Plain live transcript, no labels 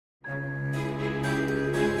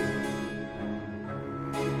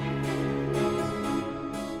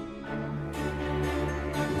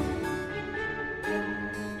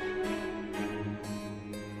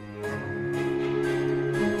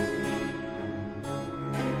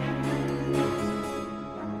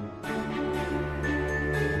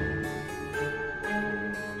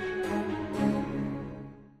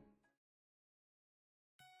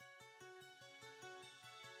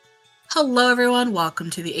Hello everyone, welcome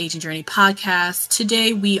to the Aging Journey podcast.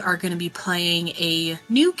 Today we are going to be playing a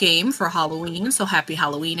new game for Halloween, so happy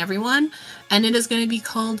Halloween everyone. And it is going to be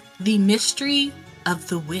called The Mystery of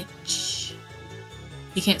the Witch.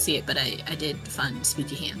 You can't see it, but I did fun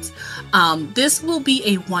spooky hands. This will be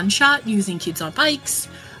a one-shot using kids on bikes.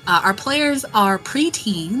 Our players are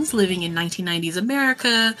preteens living in 1990s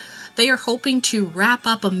America. They are hoping to wrap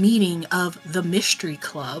up a meeting of the Mystery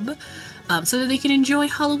Club, so that they can enjoy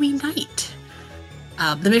Halloween night.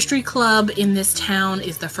 The Mystery Club in this town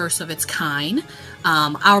is the first of its kind.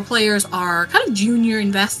 Our players are kind of junior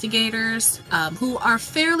investigators who are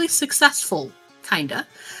fairly successful,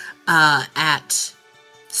 at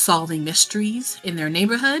solving mysteries in their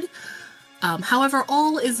neighborhood. However,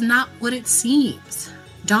 all is not what it seems.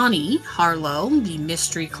 Donny Harlow, the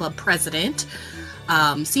Mystery Club president,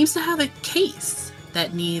 seems to have a case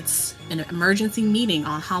that needs an emergency meeting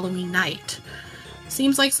on Halloween night.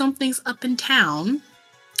 Seems like something's up in town,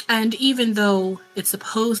 and even though it's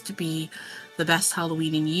supposed to be the best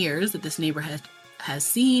Halloween in years that this neighborhood has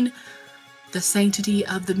seen, the sanctity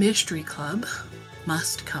of the Mystery Club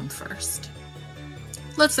must come first.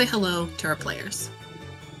 Let's say hello to our players.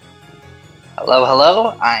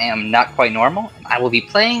 Hello, I am Notquietnormal, and I will be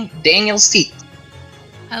playing Daniel's Teeth.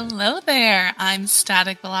 Hello there, I'm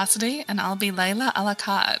Static Velocity, and I'll be Layla a la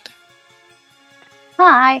carte.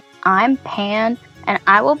 Hi, I'm Pan, and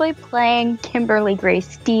I will be playing Kimberly Grace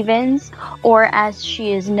Stevens, or as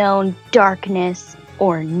she is known, Darkness,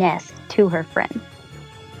 or Ness to her friends.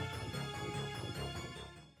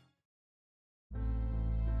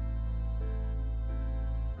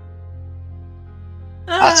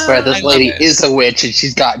 I swear this lady is a witch, and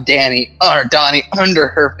she's got Donny under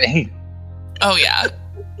her finger. Oh yeah.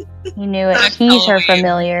 You knew it. He's her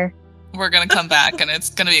familiar. We're gonna come back, and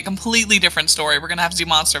it's gonna be a completely different story. We're gonna have to do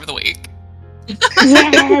Monster of the Week.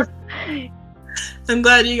 Yes! I'm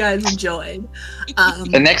glad you guys enjoyed.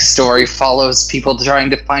 The next story follows people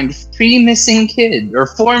trying to find 4 missing kids.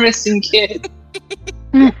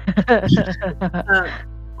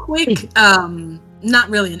 Quick, not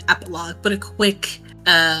really an epilogue, but a quick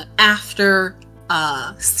after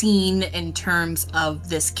scene in terms of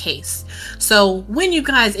this case. So when you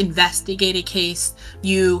guys investigate a case,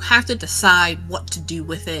 you have to decide what to do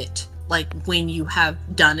with it, like when you have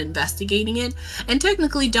done investigating it. And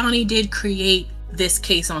technically Donny did create this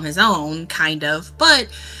case on his own, kind of, but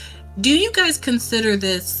do you guys consider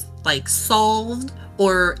this like solved,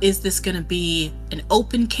 or is this going to be an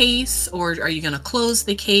open case, or are you going to close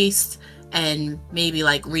the case and maybe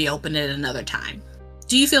like reopen it another time?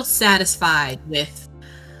 Do you feel satisfied with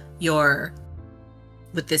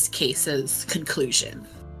this case's conclusion?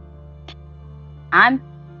 I'm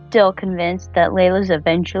still convinced that Layla's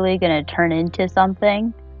eventually going to turn into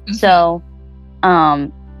something. Mm-hmm. So,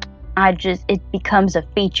 it becomes a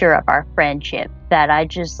feature of our friendship that I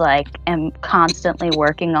just am constantly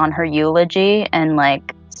working on her eulogy and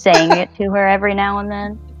saying it to her every now and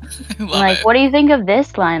then. I love it. What do you think of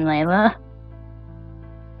this line, Layla?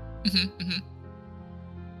 Mm-hmm.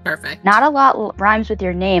 Perfect. Not a lot rhymes with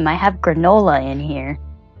your name. I have granola in here.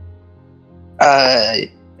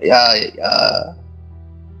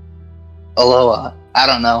 Aloha. I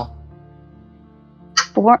don't know.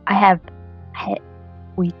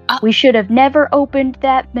 We should have never opened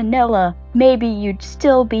that manila. Maybe you'd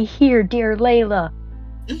still be here, dear Layla.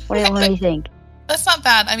 What do you think? That's not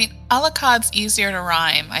bad. I mean, a la carte's easier to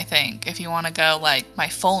rhyme, I think, if you want to go my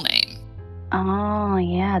full name. Oh,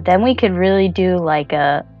 yeah. Then we could really do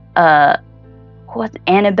what's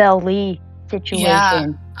Annabelle Lee situation. Yeah.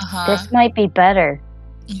 Uh-huh. This might be better.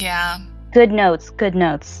 Yeah. Good notes.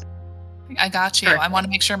 I got you. Perfect. I want to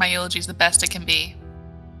make sure my eulogy is the best it can be.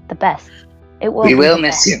 The best. It will. We will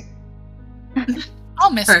miss you.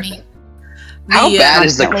 I'll miss Perfect. me. How bad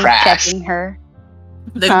is the crash? Checking her.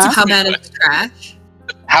 How bad is the crash?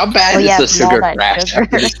 How bad is the sugar crash? Sugar.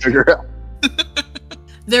 After the sugar?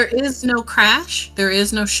 There is no crash. There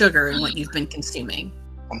is no sugar in what you've been consuming.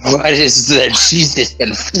 What is that? She's just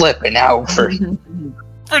been flipping out for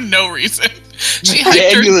no reason. She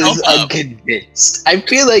Daniel is herself up. unconvinced. I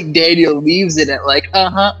feel like Daniel leaves it at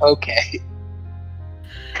okay.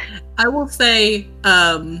 I will say,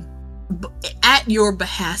 at your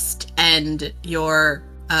behest and your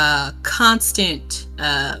constant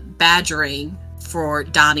badgering for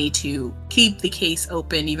Donny to keep the case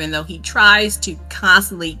open, even though he tries to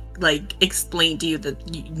constantly explain to you that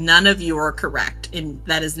none of you are correct and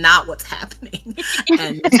that is not what's happening.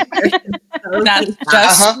 And that's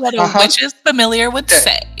just what a witch's familiar would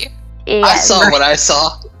say. Yes. I saw what I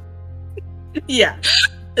saw. Yeah.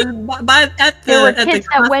 There were kids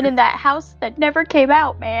that went in that house that never came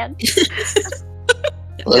out, man.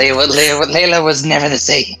 Layla was never the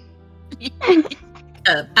same.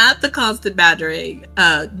 At the constant battering,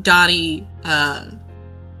 Donnie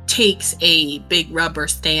takes a big rubber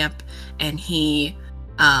stamp and he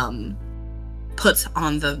puts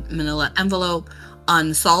on the manila envelope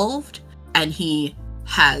unsolved, and he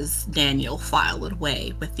has Daniel file it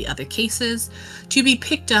away with the other cases to be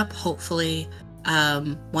picked up, hopefully,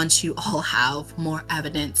 once you all have more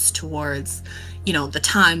evidence towards, the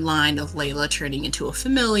timeline of Layla turning into a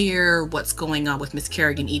familiar, what's going on with Miss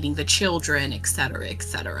Carrigan eating the children, etc.,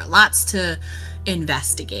 etc. Lots to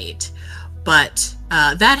investigate. But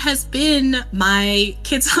that has been my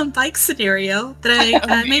Kids on Bikes scenario that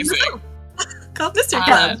I made myself. Called Mr. Club.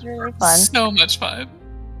 That was really fun. So much fun.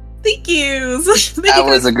 Thank you. That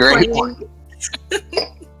was a great one.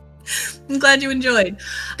 I'm glad you enjoyed.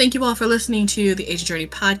 Thank you all for listening to the Agent Journey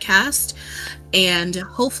podcast. And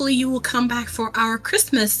hopefully you will come back for our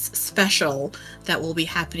Christmas special that will be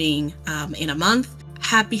happening in a month.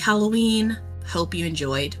 Happy Halloween. Hope you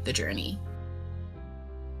enjoyed the journey.